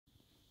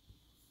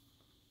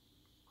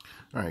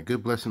All right,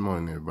 good blessed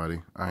morning,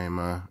 everybody. I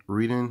am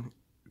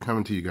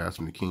coming to you guys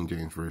from the King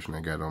James Version I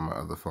got on my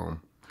other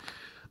phone.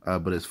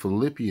 But it's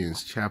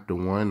Philippians chapter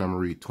 1. I'm going to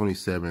read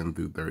 27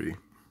 through 30.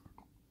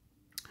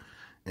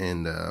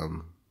 And,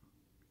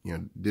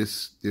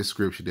 this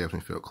scripture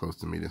definitely felt close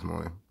to me this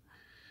morning.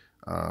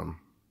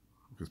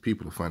 Because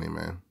people are funny,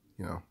 man.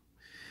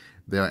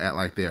 They'll act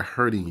like they're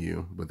hurting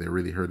you, but they're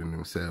really hurting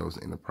themselves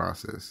in the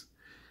process.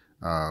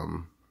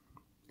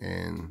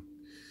 And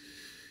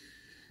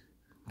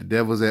the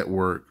devil's at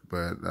work,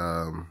 but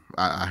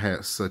I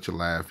had such a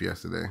laugh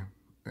yesterday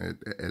at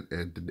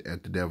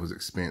the devil's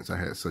expense. I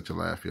had such a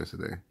laugh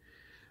yesterday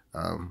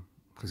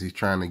because he's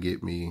trying to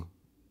get me,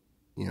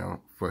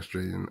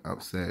 frustrated and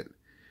upset.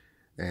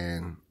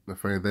 And the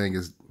funny thing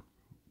is,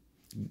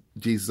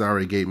 Jesus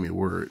already gave me a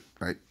word.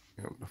 Like,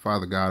 the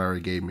Father God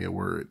already gave me a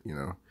word.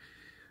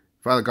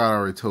 Father God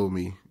already told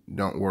me,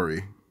 don't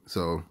worry.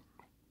 So,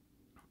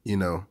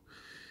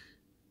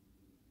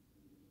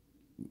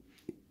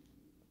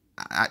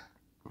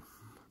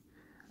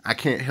 I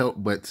can't help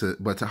but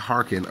to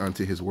hearken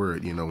unto his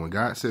word. When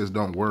God says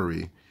don't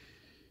worry,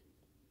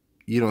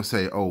 you don't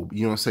say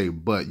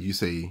but, you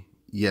say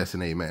yes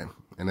and amen.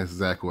 And that's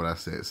exactly what I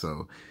said.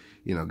 So,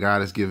 God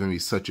has given me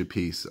such a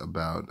peace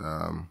about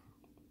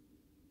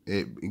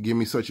give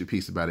me such a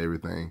peace about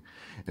everything.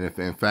 And if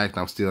in fact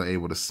I'm still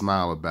able to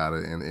smile about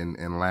it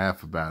and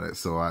laugh about it.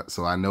 So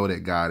I know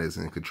that God is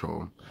in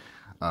control.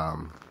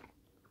 But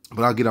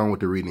I'll get on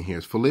with the reading here.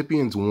 It's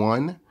Philippians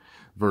 1,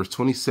 verse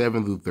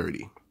 27 through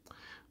 30.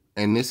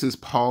 And this is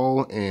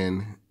Paul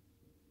and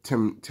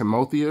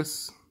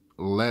Timotheus'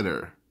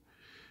 letter.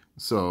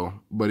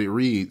 But it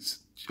reads,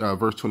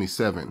 verse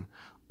 27,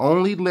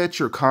 only let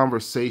your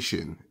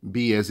conversation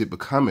be as it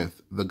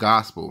becometh the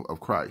gospel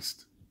of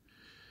Christ,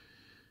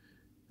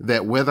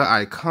 that whether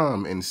I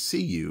come and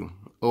see you,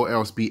 or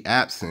else be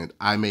absent,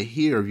 I may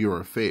hear of your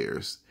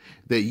affairs,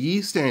 that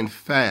ye stand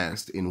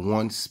fast in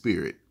one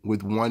spirit,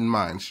 with one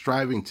mind,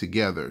 striving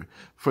together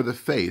for the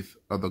faith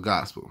of the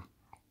gospel.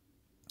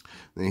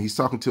 Then he's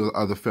talking to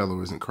other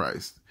fellows in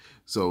Christ.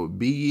 So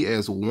be ye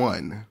as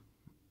one,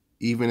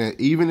 even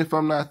if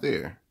I'm not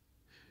there.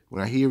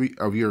 When I hear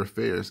of your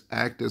affairs,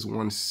 act as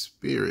one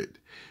spirit,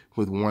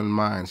 with one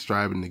mind,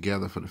 striving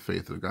together for the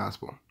faith of the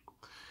gospel.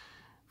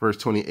 Verse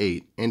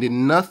 28, and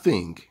in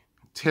nothing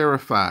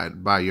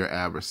terrified by your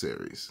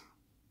adversaries.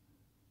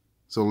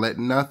 So let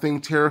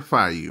nothing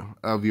terrify you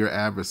of your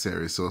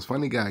adversaries. So it's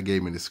funny God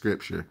gave me the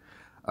scripture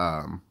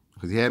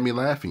because he had me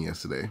laughing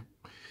yesterday.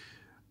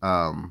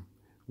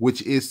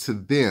 Which is to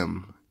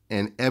them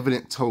an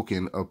evident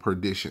token of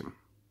perdition,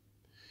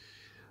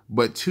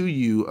 but to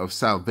you of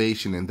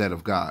salvation and that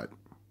of God.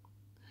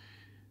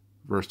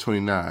 Verse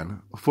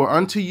 29, for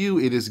unto you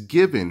it is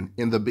given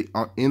in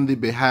the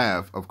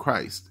behalf of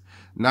Christ,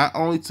 not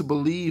only to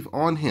believe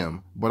on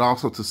him, but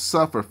also to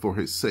suffer for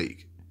his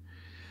sake,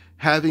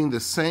 having the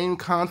same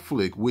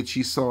conflict which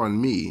ye saw in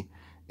me,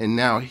 and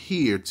now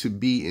here to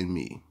be in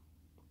me.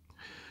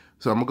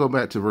 So I'm going to go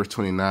back to verse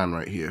 29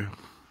 right here.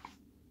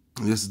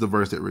 This is the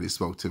verse that really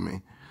spoke to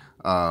me.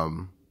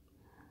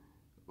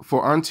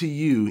 For unto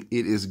you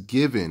it is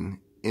given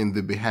in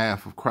the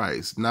behalf of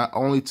Christ, not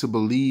only to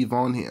believe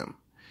on him,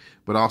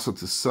 but also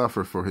to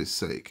suffer for his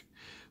sake.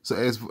 So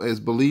as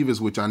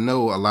believers, which I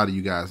know a lot of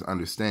you guys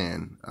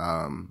understand,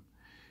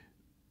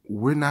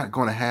 we're not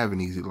going to have an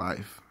easy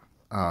life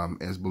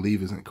as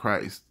believers in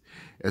Christ.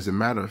 As a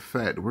matter of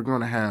fact, we're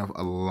going to have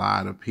a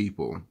lot of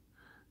people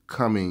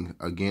coming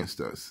against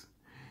us,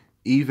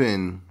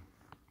 even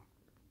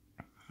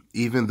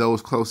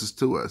those closest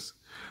to us.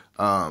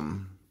 We're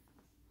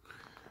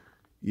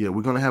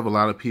going to have a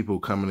lot of people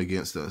coming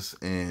against us,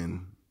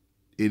 and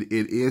it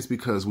is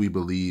because we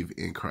believe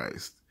in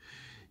Christ.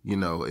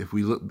 If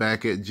we look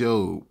back at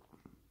Job,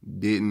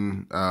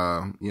 didn't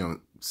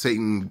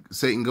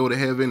Satan go to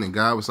heaven, and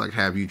God was like,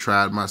 have you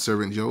tried my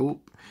servant Job?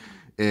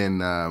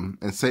 And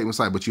Satan was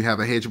like, but you have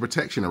a hedge of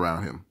protection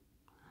around him.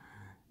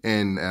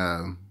 And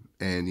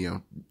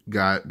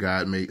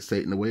God made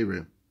Satan away with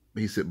him.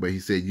 He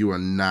said, you are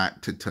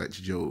not to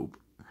touch Job.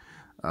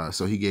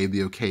 So he gave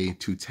the okay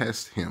to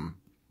test him.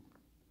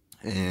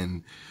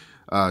 And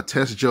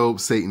test Job,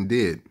 Satan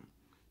did.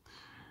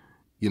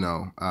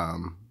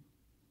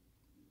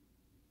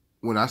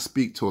 When I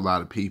speak to a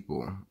lot of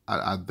people,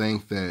 I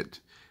think that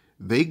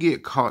they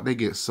get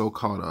so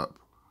caught up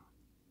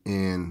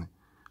in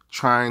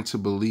trying to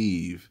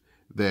believe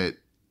that,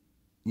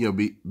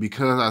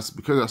 because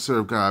I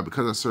serve God,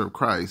 because I serve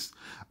Christ,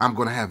 I'm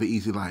going to have an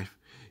easy life.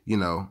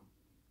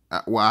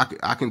 Well,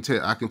 I can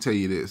tell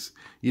you this: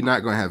 you're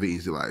not going to have an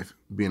easy life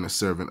being a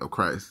servant of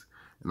Christ.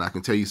 And I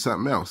can tell you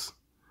something else: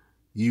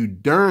 you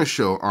darn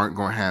sure aren't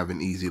going to have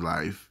an easy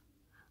life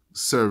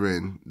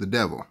serving the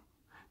devil.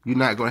 You're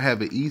not going to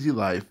have an easy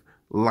life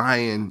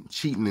lying,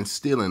 cheating, and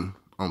stealing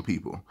on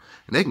people.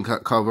 And they can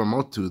cover a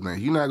multitude of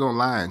things. You're not going to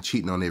lie and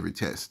cheating on every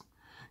test.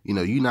 You're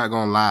not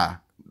going to lie.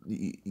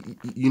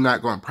 You're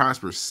not going to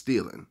prosper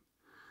stealing.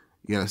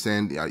 You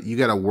understand? You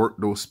got to work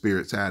those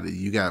spirits out of you.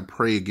 You got to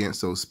pray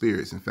against those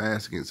spirits and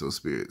fast against those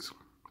spirits.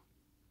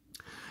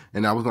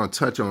 And I was going to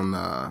touch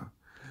on,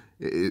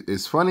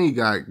 it's funny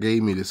God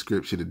gave me the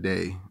scripture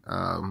today,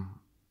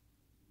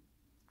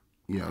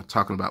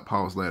 talking about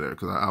Paul's letter,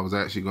 because I was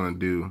actually going to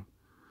do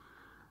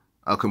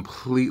a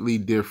completely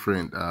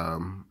different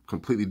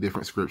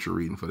scripture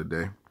reading for the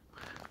day.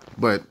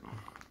 But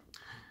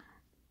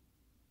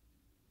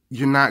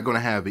you're not going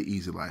to have an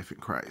easy life in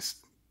Christ.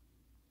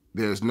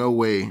 There's no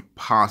way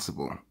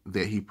possible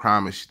that he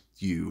promised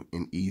you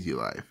an easy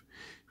life,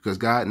 because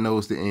God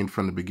knows the end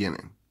from the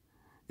beginning.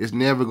 It's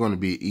never going to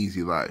be an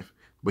easy life,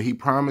 but he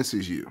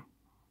promises you.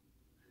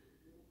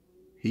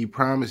 He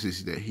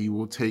promises that he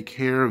will take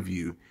care of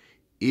you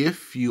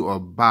if you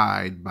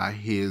abide by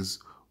his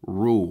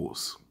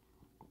rules.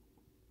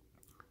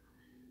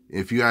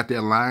 If you're out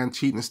there lying,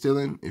 cheating, and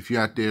stealing, if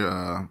you're out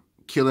there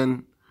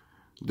killing,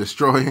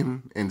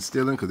 destroying, and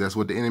stealing, because that's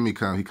what the enemy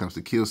comes. He comes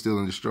to kill, steal,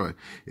 and destroy.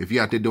 If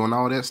you're out there doing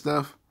all that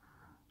stuff,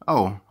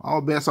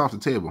 all bets off the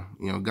table.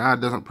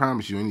 God doesn't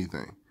promise you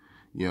anything.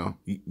 You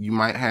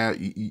might have,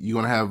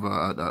 you're going to have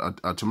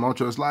a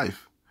tumultuous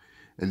life,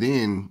 and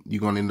then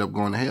you're going to end up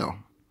going to hell.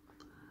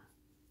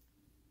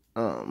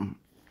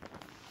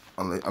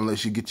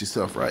 Unless you get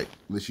yourself right,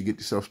 unless you get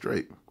yourself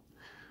straight.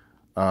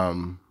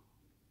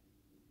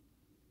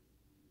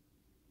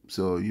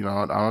 So,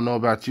 I don't know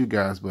about you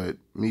guys, but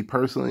me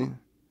personally,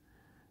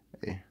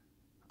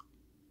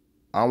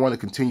 I want to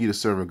continue to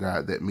serve a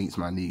God that meets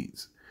my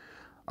needs.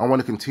 I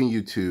want to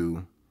continue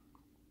to,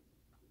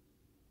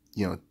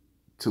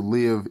 to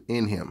live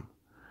in him,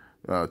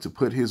 to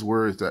put his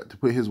word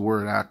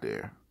out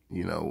there.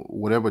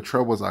 Whatever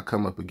troubles I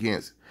come up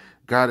against,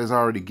 God has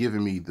already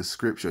given me the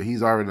scripture.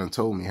 He's already done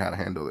told me how to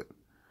handle it.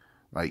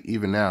 Like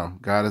even now,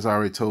 God has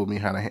already told me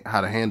how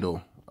to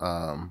handle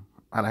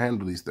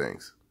these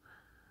things.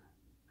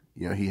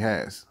 He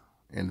has.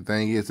 And the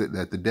thing is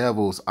that the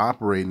devil's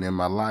operating in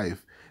my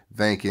life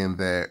thinking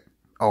that,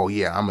 oh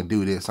yeah, I'm going to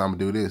do this, I'm going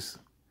to do this.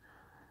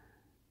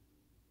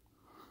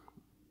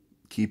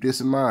 Keep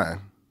this in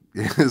mind.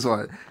 That's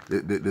why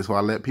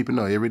I let people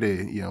know every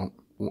day,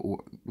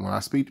 when I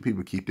speak to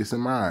people, keep this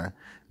in mind.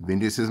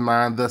 Vengeance is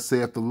mine, thus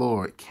saith the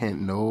Lord.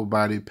 Can't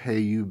nobody pay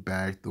you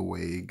back the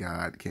way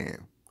God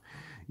can.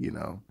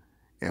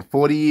 In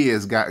 40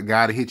 years, God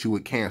will hit you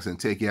with cancer and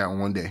take you out in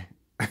one day.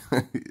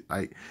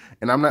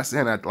 And I'm not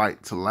saying that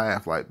like to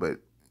laugh, but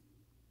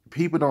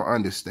people don't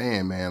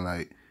understand, man.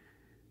 Like,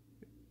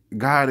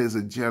 God is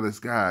a jealous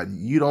God.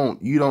 You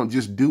don't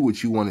just do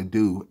what you want to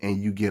do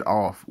and you get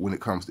off when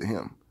it comes to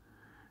him.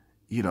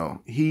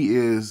 He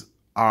is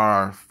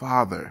our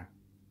Father,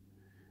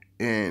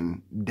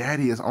 and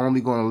Daddy is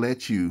only going to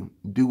let you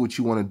do what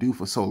you want to do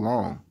for so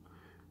long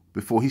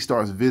before he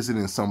starts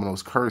visiting some of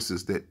those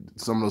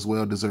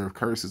well-deserved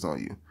curses on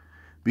you,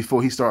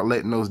 before he start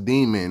letting those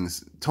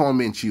demons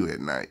torment you at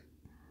night.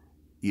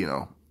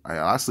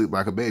 I sleep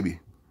like a baby.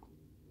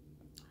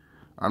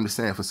 I'm just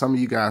saying, for some of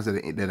you guys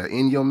that are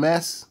in your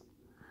mess,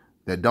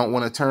 that don't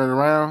want to turn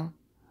around,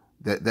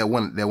 that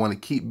want to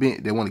keep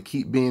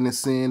being in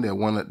sin, that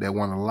want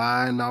to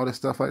lie and all that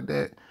stuff like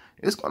that,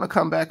 it's going to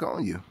come back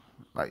on you.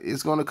 Like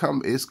it's going to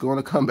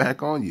come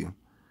back on you.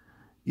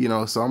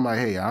 So I'm like,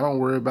 hey, I don't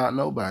worry about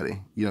nobody.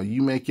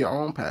 You make your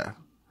own path.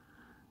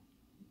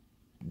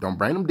 Don't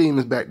bring them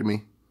demons back to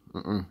me.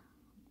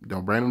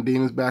 Don't bring them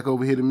demons back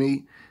over here to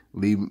me.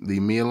 Leave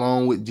me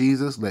alone with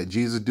Jesus. Let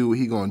Jesus do what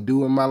he going to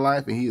do in my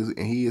life. And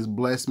he has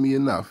blessed me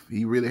enough.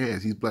 He really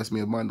has. He's blessed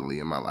me abundantly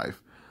in my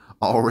life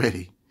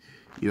already.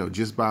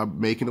 Just by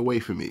making a way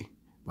for me,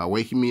 by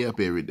waking me up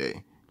every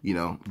day,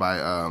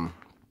 by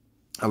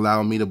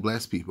allowing me to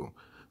bless people.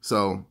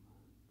 So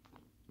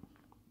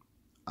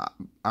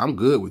I'm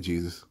good with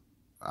Jesus.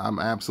 I'm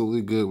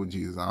absolutely good with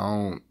Jesus. I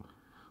don't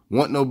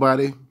want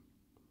nobody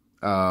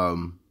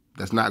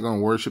that's not going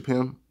to worship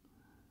him.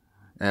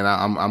 And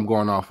I'm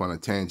going off on a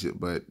tangent,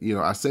 but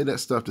I say that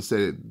stuff to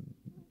say that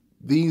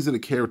these are the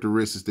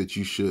characteristics that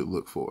you should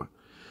look for.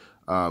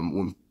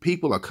 When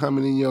people are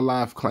coming in your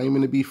life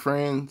claiming to be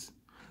friends,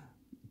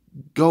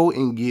 go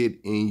and get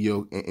in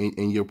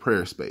your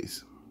prayer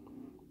space,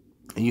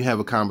 and you have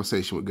a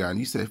conversation with God. And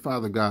you say,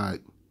 Father God,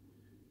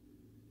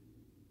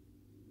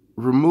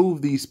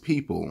 remove these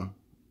people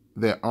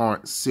that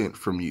aren't sent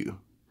from you,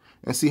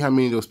 and see how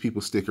many of those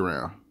people stick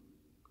around.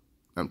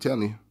 I'm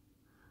telling you.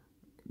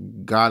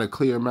 God will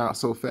clear them out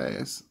so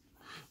fast.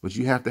 But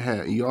you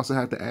also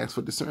have to ask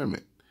for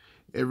discernment.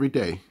 Every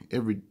day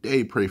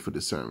pray for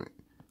discernment.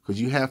 Because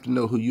you have to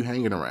know who you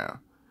hanging around.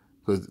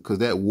 Because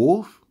that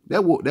wolf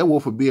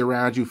will be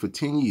around you for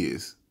 10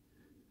 years.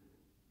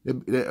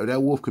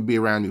 That wolf could be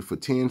around you for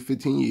 10,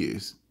 15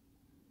 years.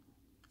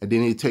 And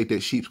then he'd take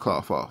that sheep's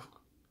cloth off.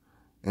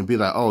 And be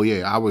like, oh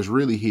yeah, I was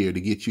really here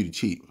to get you to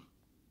cheat.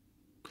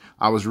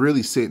 I was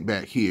really sent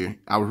back here.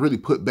 I was really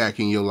put back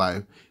in your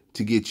life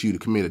to get you to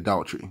commit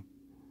adultery.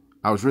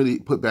 I was really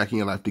put back in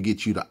your life to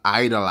get you to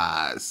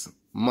idolize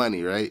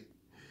money, right?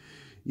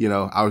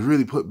 I was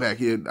really put back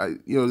here.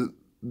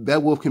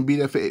 That wolf can be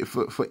there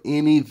for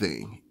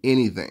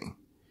anything.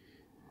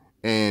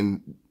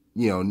 And,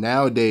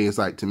 nowadays,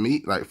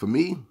 for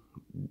me,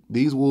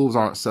 these wolves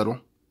aren't subtle.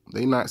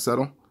 They're not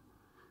subtle.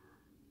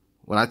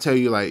 when I tell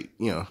you, like,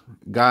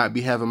 God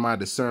be having my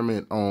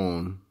discernment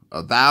on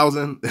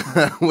 1,000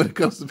 when it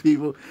comes to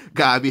people,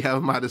 God be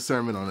having my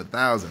discernment on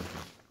 1,000.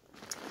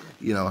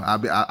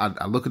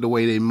 I look at the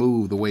way they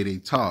move, the way they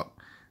talk,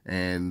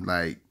 and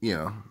like,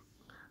 a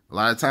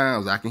lot of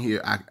times I can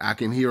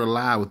hear a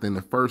lie within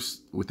the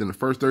first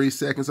 30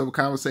 seconds of a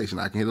conversation.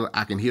 I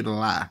can hear the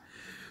lie.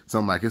 So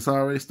I'm like, it's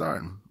already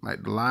starting.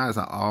 Like, the lies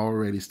are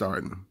already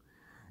starting.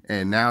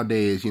 And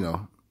nowadays,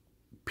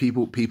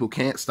 people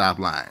can't stop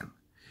lying.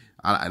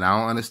 And I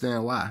don't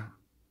understand why.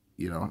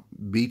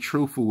 Be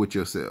truthful with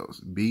yourselves.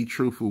 Be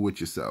truthful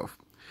with yourself.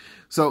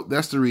 So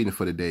that's the reading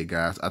for the day,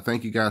 guys. I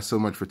thank you guys so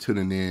much for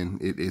tuning in.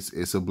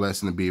 It's a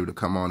blessing to be able to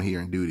come on here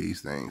and do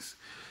these things.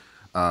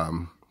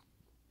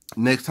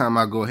 Next time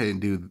I'll go ahead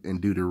and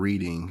do the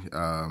reading,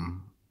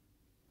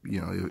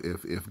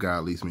 if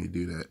God leads me to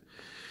do that.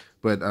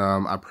 But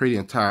I pray the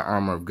entire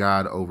armor of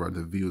God over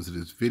the viewers of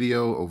this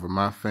video, over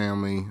my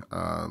family,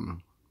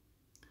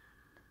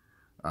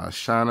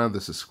 Shauna,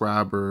 the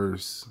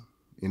subscribers,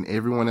 and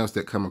everyone else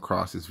that come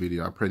across this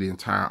video. I pray the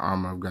entire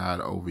armor of God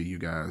over you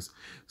guys,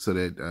 so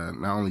that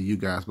not only you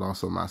guys, but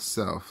also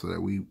myself, so that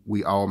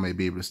we all may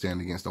be able to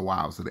stand against the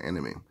wiles of the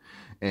enemy.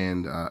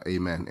 And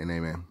amen and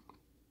amen.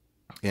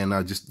 And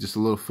just a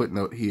little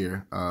footnote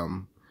here.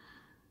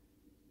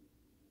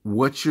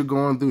 What you're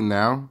going through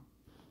now,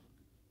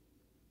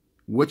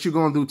 what you're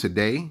going through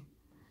today,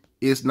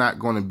 is not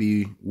going to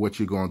be what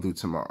you're going through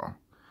tomorrow.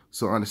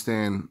 So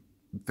understand,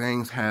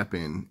 things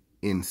happen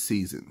in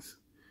seasons.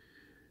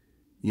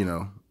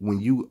 When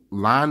you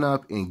line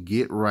up and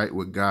get right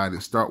with God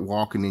and start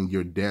walking in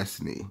your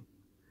destiny,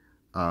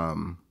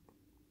 and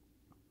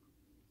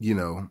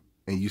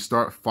you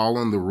start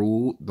following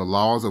the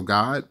laws of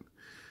God,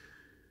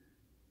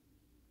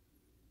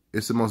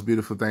 it's the most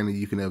beautiful thing that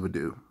you can ever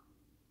do.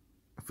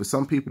 For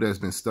some people that's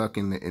been stuck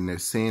in their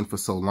sin for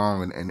so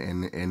long,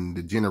 and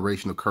the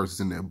generational curses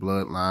in their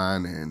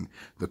bloodline and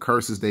the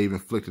curses they've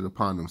inflicted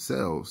upon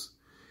themselves,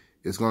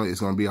 it's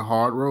gonna be a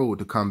hard road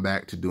to come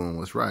back to doing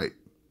what's right.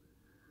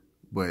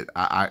 But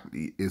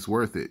it's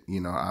worth it.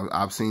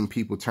 I've seen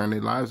people turn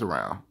their lives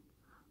around,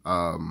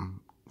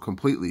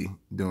 completely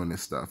doing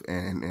this stuff,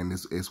 and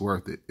it's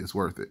worth it. It's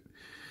worth it.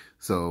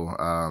 So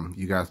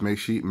you guys make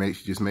sure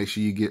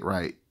you get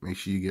right. Make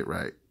sure you get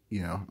right.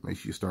 Make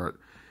sure you start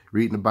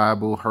reading the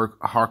Bible,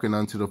 hearken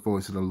unto the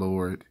voice of the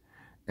Lord,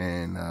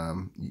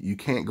 and you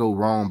can't go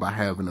wrong by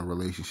having a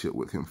relationship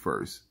with Him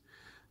first.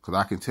 Because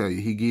I can tell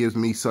you, He gives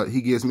me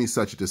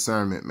such a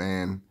discernment,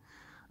 man,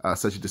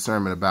 such a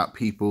discernment about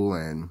people,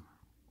 and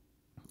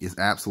it's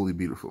absolutely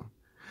beautiful.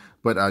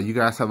 But you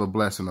guys have a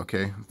blessing,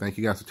 okay? Thank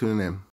you guys for tuning in.